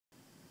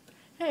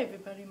Hey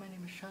everybody, my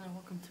name is Shauna.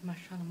 Welcome to my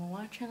Shauna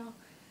Moa channel.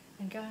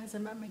 And guys,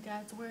 I'm at my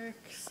dad's work,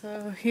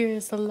 so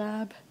here's the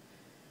lab.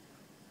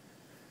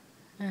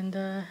 And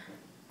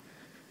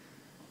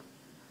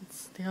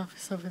it's the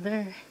office over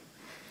there.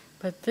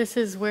 But this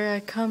is where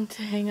I come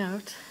to hang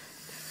out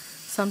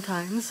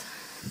sometimes.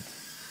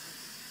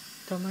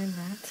 Don't mind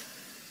that.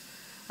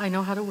 I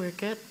know how to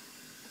work it.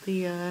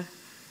 The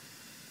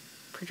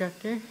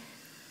projector.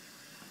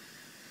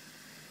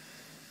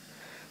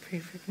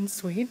 Pretty freaking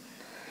sweet.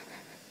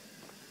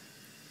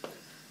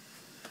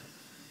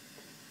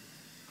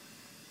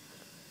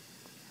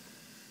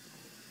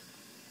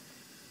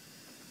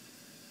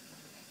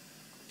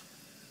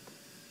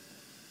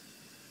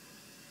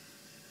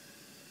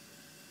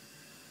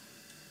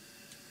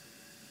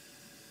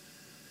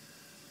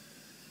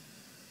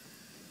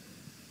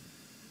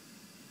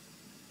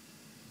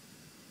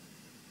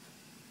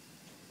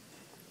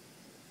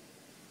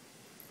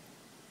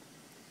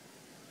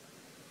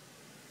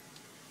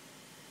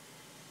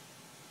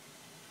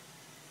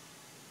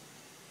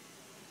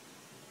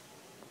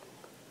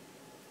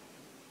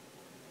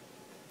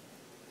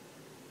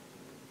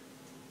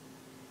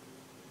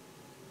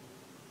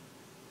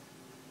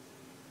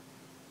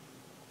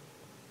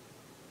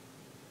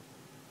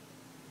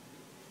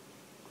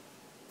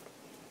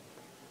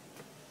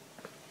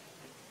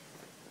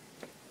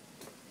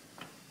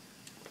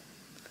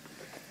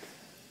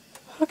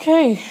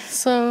 Okay,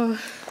 so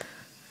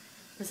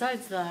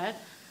besides that,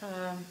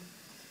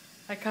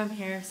 I come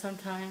here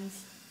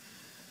sometimes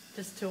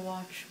just to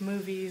watch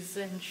movies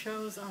and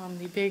shows on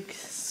the big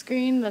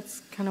screen.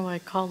 That's kind of what I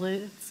call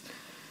it. It's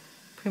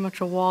pretty much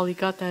a wall. You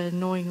got that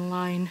annoying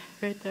line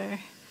right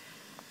there.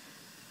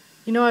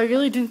 You know, I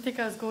really didn't think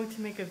I was going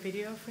to make a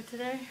video for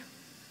today,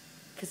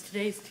 because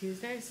today's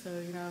Tuesday, so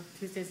you know,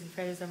 Tuesdays and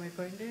Fridays are my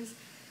recording days.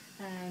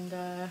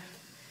 And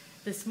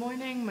this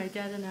morning, my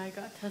dad and I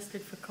got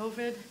tested for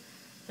COVID.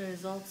 The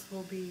results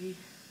will be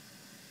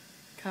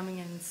coming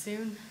in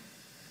soon.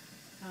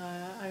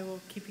 I will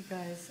keep you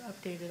guys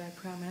updated, I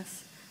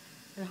promise.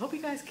 And I hope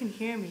you guys can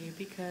hear me,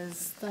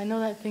 because I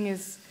know that thing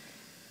is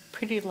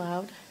pretty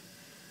loud.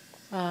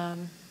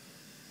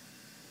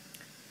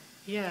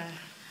 Yeah,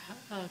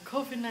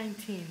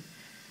 COVID-19.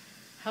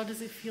 How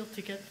does it feel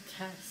to get the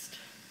test?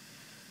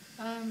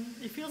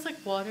 It feels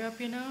like water up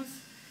your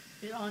nose.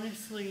 It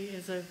honestly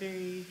is a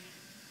very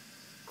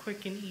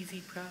quick and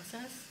easy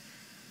process.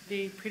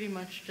 They pretty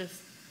much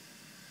just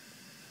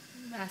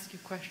ask you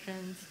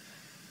questions.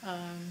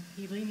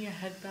 You lean your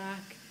head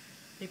back,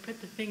 they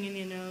put the thing in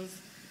your nose,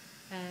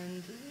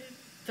 and it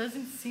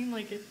doesn't seem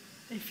like it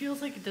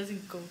feels like it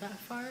doesn't go that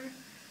far,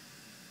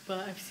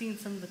 but I've seen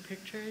some of the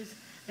pictures.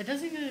 It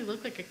doesn't really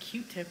look like a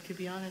Q-tip, to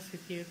be honest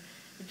with you.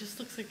 It just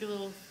looks like a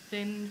little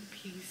thin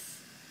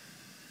piece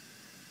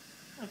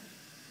of,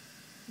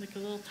 like a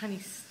little tiny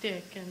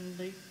stick, and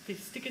they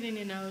stick it in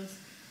your nose,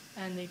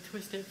 and they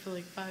twist it for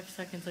like 5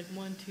 seconds, like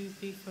 1, 2,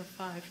 3, 4,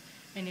 5,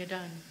 and you're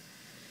done.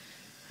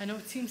 I know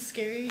it seems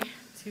scary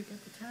to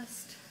get the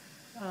test.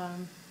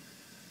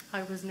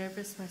 I was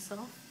nervous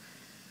myself,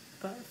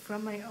 but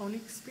from my own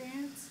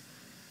experience,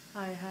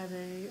 I had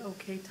a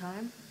okay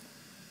time.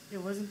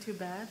 It wasn't too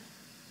bad.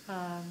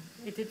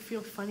 It did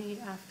feel funny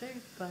after,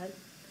 but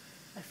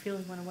that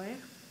feeling went away.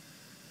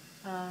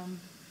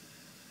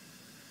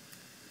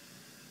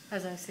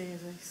 As I say,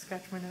 as I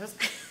scratch my nose.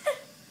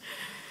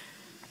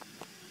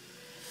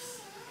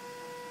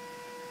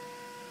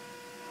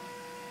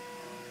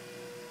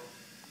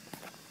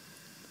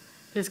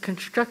 There's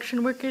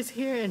construction workers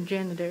here and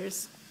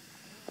janitors.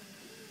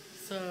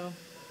 So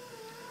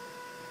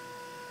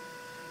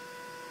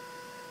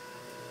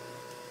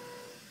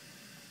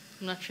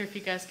I'm not sure if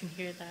you guys can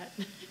hear that.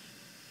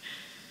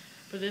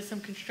 But there's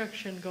some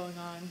construction going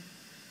on.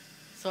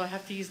 So I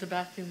have to use the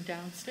bathroom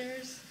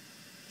downstairs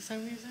for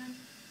some reason.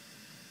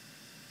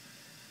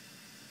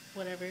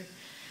 Whatever.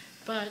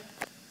 But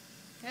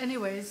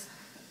anyways,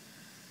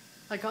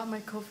 I got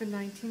my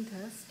COVID-19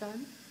 test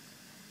done.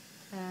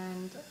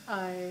 And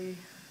I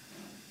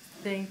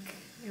think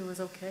it was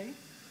okay.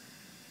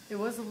 It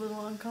was a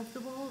little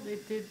uncomfortable.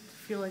 It did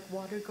feel like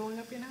water going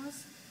up your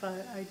nose,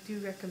 but I do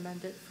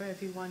recommend it for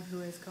everyone who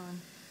has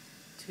gone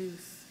to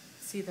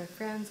see their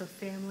friends or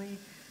family,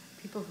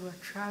 people who are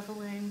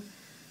traveling.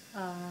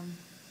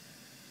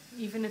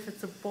 Even if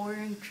it's a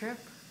boring trip,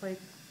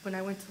 like when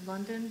I went to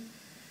London.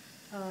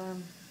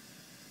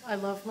 I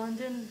love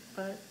London,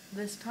 but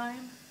this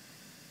time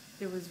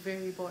it was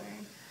very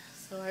boring.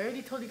 So I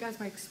already told you guys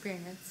my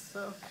experience,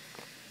 so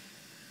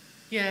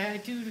yeah, I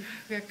do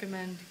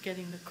recommend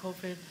getting the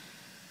COVID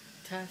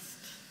test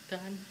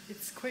done.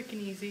 It's quick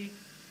and easy.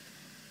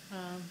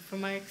 From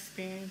my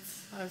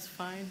experience, I was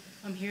fine.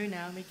 I'm here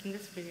now making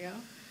this video.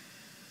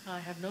 I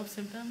have no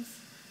symptoms.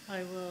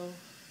 I will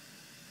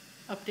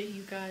update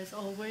you guys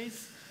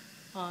always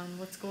on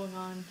what's going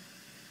on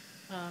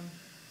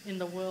in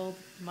the world,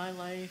 my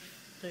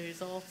life, the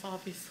results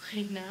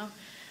obviously now.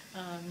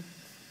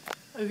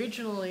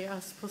 Originally, I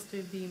was supposed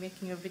to be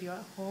making a video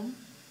at home,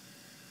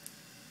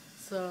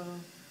 so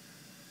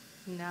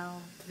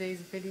now today's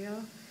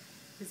video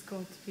is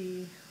going to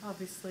be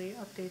obviously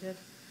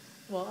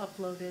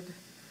uploaded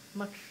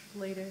much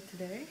later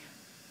today.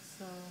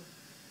 So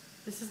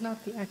this is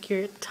not the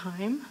accurate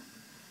time.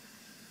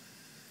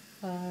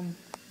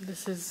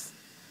 This is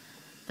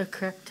the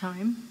correct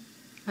time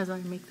as I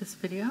make this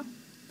video.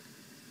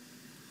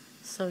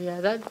 So yeah,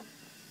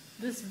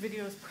 this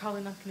video is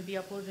probably not going to be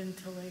uploaded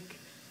until like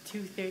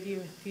 2:30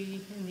 or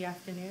 3 in the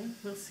afternoon.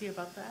 We'll see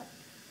about that.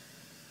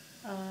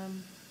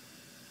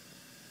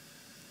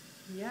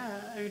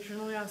 Yeah,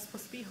 originally I was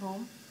supposed to be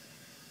home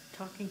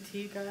talking to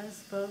you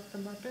guys about the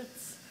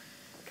Muppets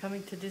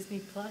coming to Disney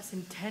Plus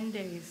in 10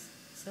 days.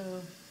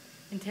 So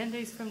in 10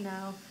 days from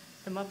now,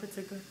 the Muppets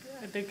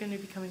they're going to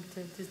be coming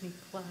to Disney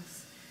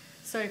Plus.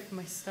 Sorry for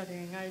my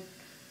stuttering. I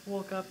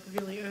woke up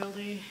really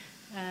early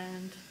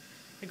and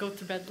I go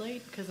to bed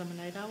late because I'm a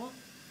night owl.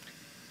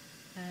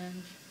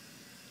 And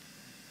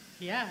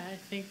yeah, I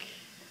think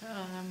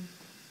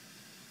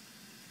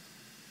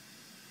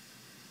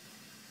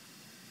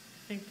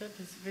that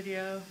this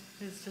video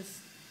is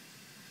just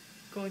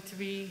going to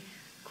be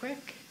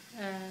quick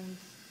and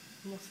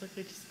most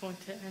likely just going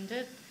to end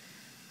it.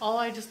 All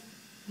I just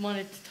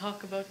wanted to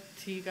talk about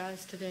to you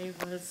guys today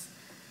was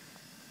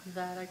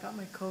that I got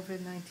my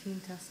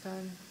COVID-19 test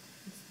done.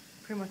 That's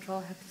pretty much all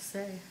I have to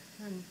say,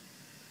 and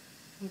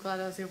I'm glad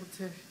I was able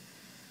to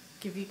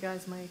give you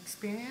guys my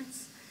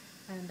experience,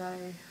 and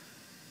I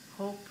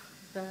hope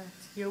that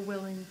you're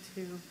willing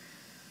to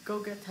go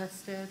get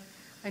tested.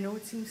 I know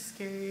it seems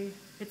scary.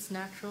 It's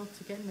natural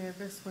to get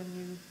nervous when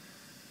you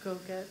go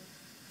get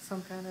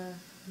some kind of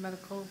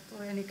medical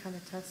or any kind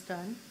of test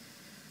done.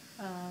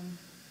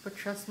 But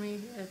trust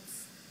me,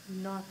 it's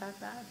not that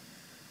bad.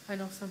 I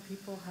know some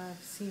people have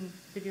seen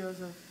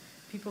videos of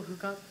people who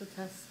got the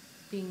test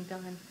being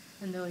done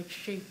and they're like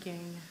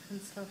shaking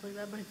and stuff like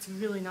that, but it's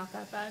really not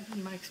that bad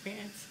in my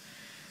experience.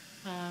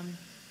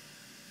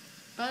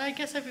 But I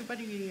guess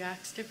everybody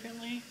reacts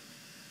differently,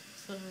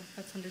 so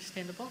that's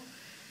understandable.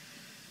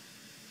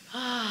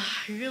 I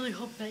really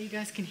hope that you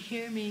guys can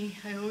hear me.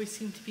 I always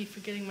seem to be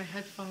forgetting my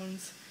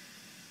headphones,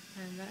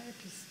 and that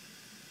just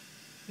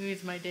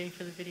ruins my day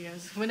for the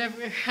videos.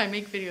 Whenever I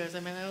make videos,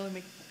 I only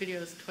make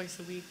videos twice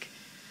a week.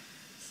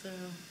 So,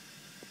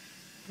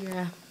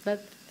 yeah,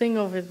 that thing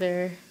over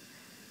there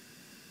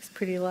is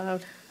pretty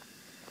loud.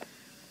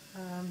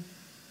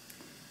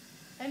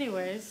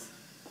 Anyways,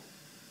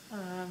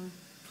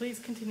 please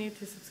continue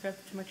to subscribe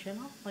to my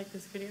channel, like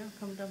this video,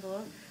 comment down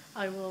below.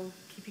 I will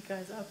keep you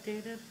guys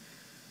updated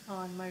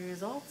on my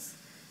results,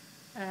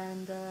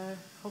 and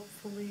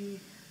hopefully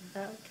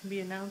that can be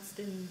announced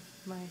in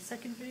my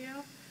second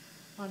video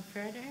on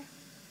Friday.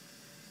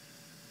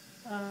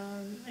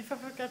 If I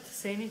forgot to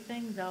say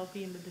anything, that'll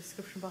be in the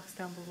description box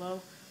down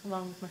below,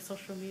 along with my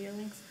social media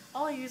links.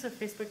 All I use are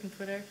Facebook and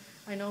Twitter.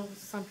 I know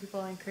some people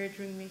are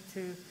encouraging me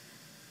to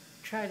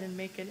try to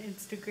make an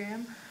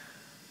Instagram.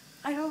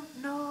 I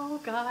don't know,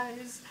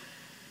 guys.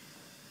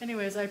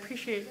 Anyways, I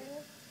appreciate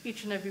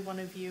each and every one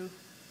of you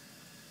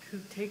who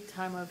take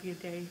time out of your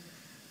day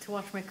to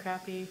watch my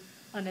crappy,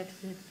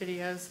 unedited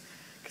videos,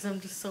 because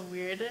I'm just so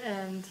weird,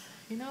 and,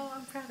 you know,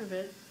 I'm proud of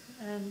it.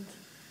 And,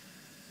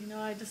 you know,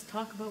 I just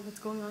talk about what's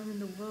going on in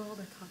the world,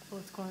 I talk about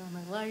what's going on in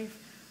my life,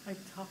 I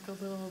talk a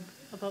little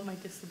about my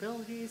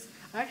disabilities.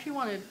 I actually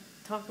want to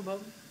talk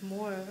about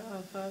more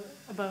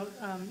about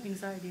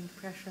anxiety and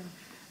depression.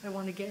 I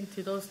want to get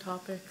into those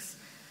topics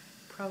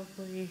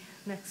probably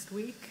next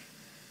week,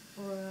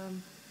 or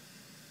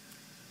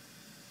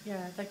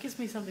yeah, that gives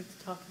me something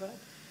to talk about.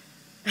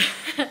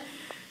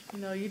 You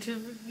know,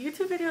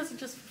 YouTube videos are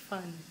just for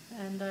fun,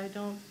 and I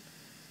don't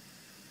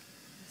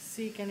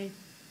seek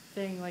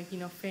anything like, you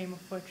know, fame or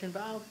fortune,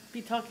 but I'll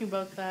be talking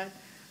about that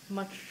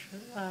much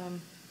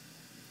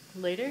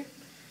later.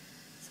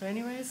 So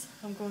anyways,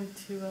 I'm going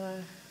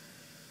to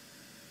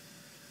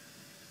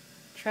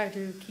try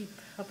to keep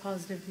a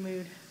positive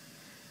mood.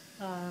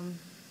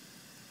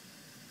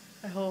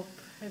 I hope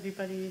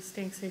everybody is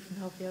staying safe and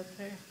healthy out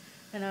there,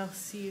 and I'll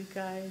see you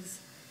guys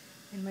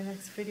in my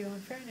next video on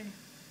Friday.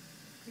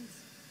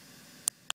 Peace.